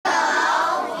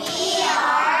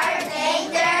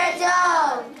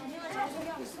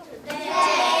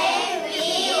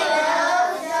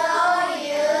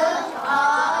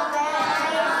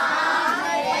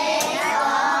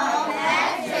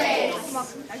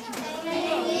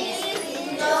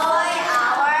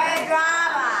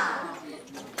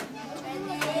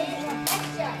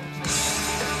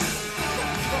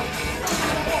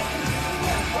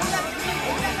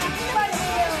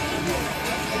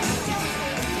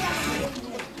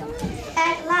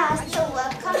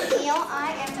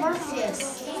I am Morpheus.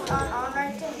 It's an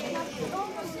honor to meet you.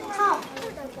 Come,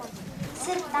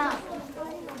 sit down.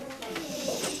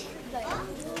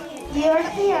 You're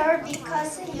here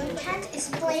because you can't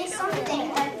explain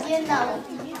something that you know,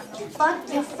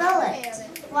 but you feel it.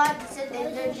 What is a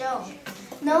danger zone?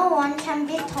 No one can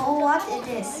be told what it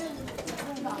is.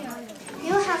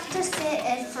 You have to see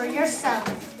it for yourself.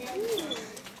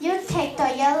 You take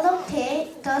the yellow pill,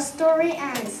 the story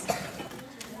ends.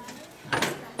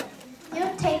 You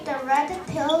take the red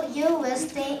pill, you will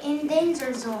stay in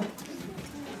danger zone.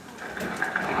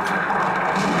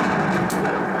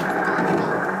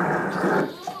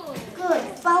 Good,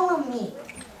 follow me.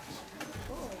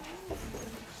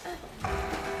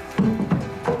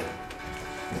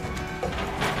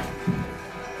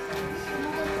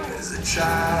 As a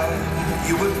child,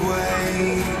 you would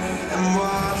wait and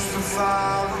watch from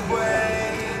far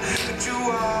away, but you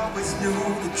always knew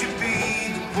that you'd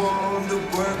be the one to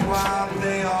work while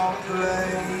they all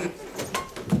play.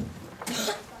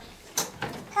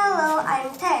 Hello,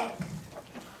 I'm Tank.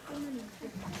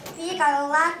 We got a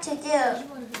lot to do.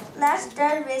 Let's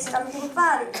start with something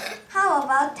fun. How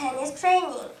about tennis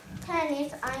training?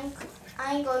 Tennis?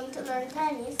 I'm going to learn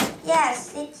tennis.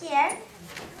 Yes, sit here.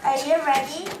 Are you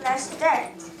ready? Let's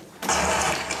start.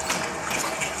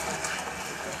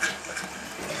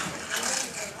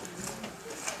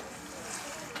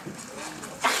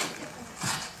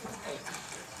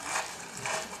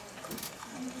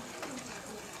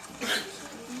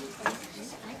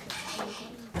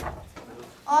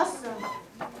 Awesome.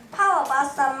 How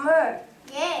about some more?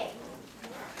 Yay.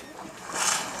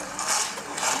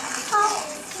 Oh,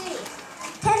 see.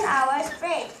 10 hours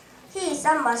straight. He is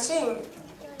a machine.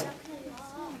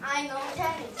 I know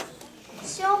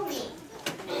tennis. Show me.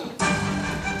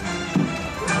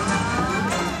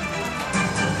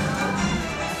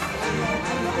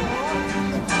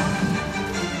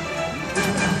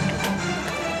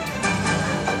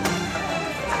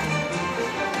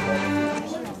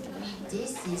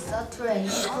 This is a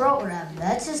training program.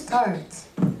 Let's start.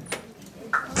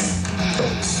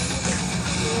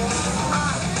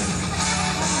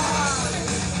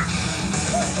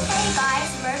 Hey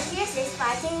guys, Morpheus is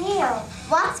fighting Neo.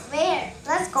 What's where?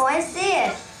 Let's go and see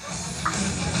it.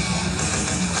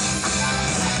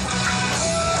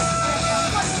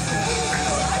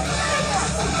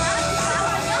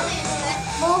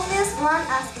 Morpheus won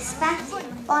as expected,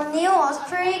 but Neo was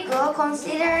pretty good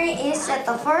considering it's at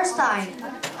the first time.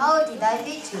 How did I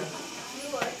beat you?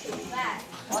 You were too fast.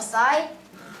 Was I?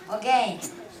 Again.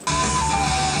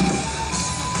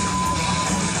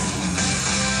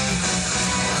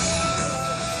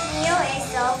 Neo is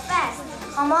so fast.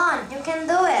 Come on, you can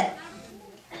do it.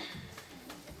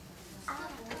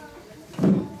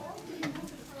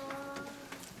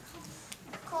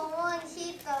 Come on,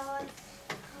 hit the...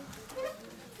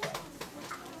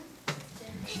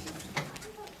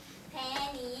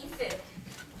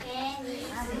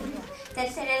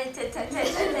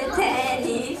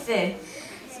 테니스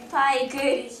스파이크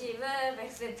리시브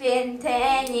백스핀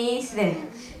테니스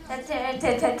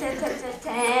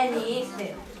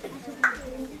테니스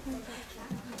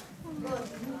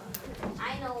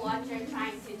I know what you're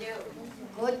trying to do.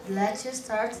 Good, let's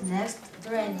start next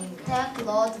training. Thank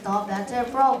Lord the better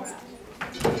program.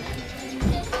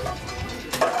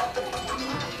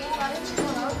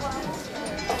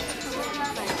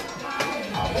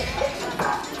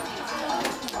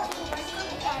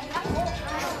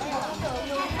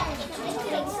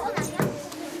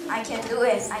 I can do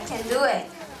it. I can do it.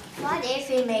 What if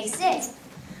he makes it?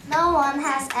 No one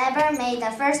has ever made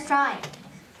the first try.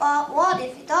 But what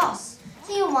if he does?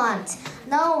 He won't.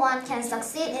 No one can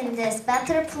succeed in this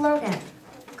battle program.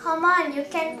 Come on, you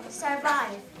can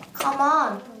survive. Come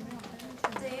on.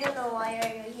 Do you know why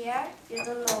are you here? You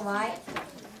don't know why?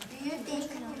 Do you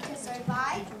think you can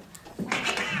survive?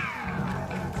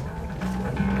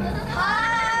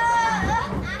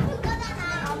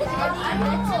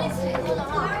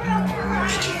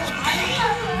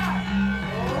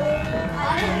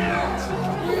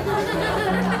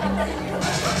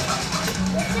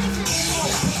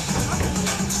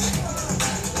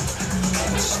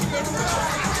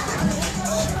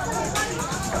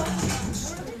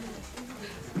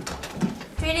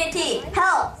 Trinity,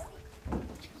 help!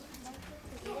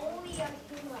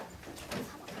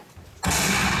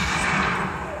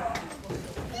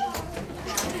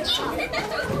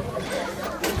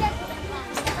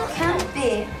 Can't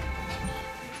be.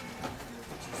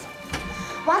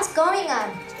 What's going on?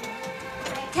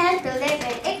 I can't believe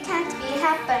it. It can't be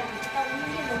happen.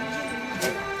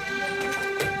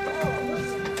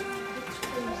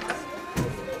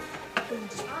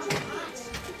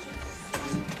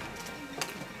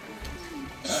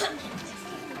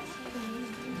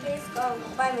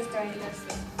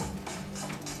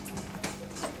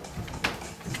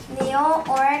 Neo,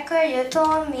 Oracle, you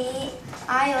told me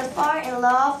I would fall in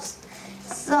love,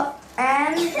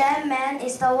 and that man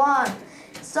is the one.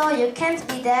 So you can't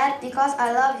be that because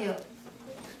I love you.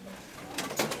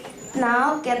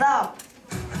 Now get up.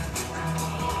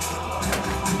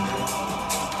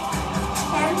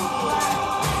 Can't be.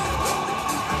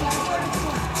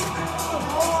 No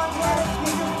one has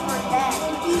reason for that.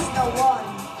 He's the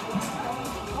one.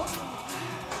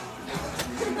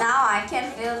 Now I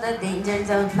can feel the danger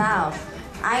zone now.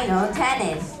 I know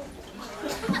tennis.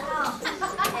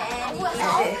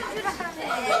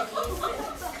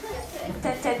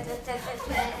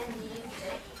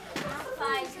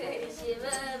 스파이크를 씹으면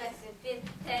스핀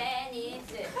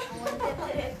테니스.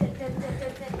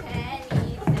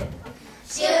 테니스.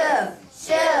 슛!